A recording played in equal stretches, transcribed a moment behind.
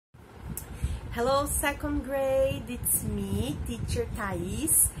Hello, second grade, it's me, teacher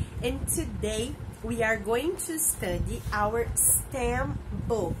Thais, and today we are going to study our STEM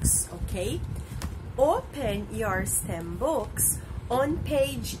books, okay? Open your STEM books on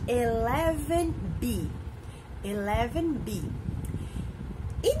page 11B. 11B.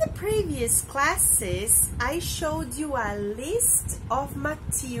 In the previous classes, I showed you a list of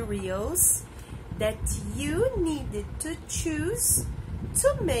materials that you needed to choose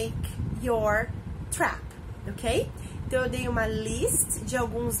to make your trap, ok? Então, eu dei uma list de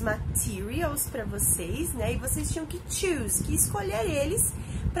alguns materials para vocês, né? E vocês tinham que choose, que escolher eles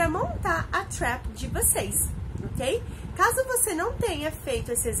para montar a trap de vocês, ok? Caso você não tenha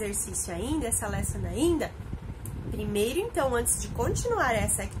feito esse exercício ainda, essa lesson ainda, primeiro, então, antes de continuar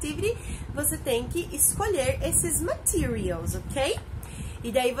essa activity, você tem que escolher esses materials, ok?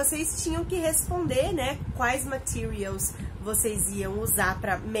 E daí vocês tinham que responder, né, quais materials vocês iam usar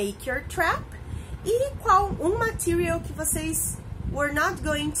para make your trap e qual um material que vocês were not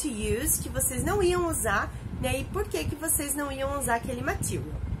going to use, que vocês não iam usar, né, e por que vocês não iam usar aquele material.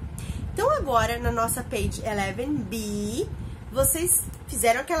 Então agora, na nossa page 11B, vocês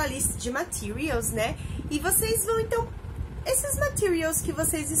fizeram aquela lista de materials, né, e vocês vão, então, esses materials que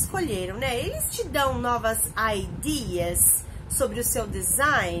vocês escolheram, né, eles te dão novas ideas sobre o seu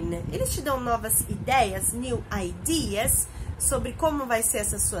design, eles te dão novas ideias, new ideas, sobre como vai ser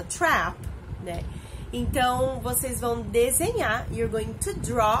essa sua trap, né? Então, vocês vão desenhar, you're going to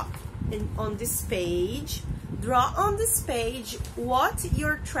draw on this page what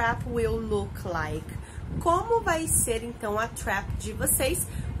your trap will look like. Como vai ser, então, a trap de vocês,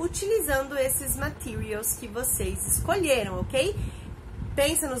 utilizando esses materials que vocês escolheram, ok?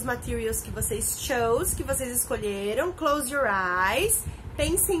 Pensa nos materials que vocês chose, que vocês escolheram, close your eyes,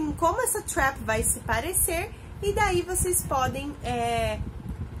 pensem em como essa trap vai se parecer e daí vocês podem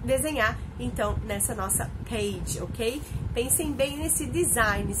desenhar, então, nessa nossa page, ok? Pensem bem nesse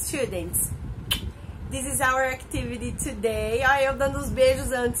design, students. This is our activity today. Olha, eu dando os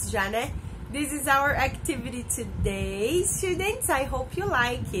beijos antes já, né? This is our activity today, students. I hope you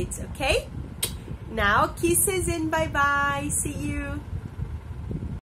like it, okay? Now, kisses and bye-bye. See you.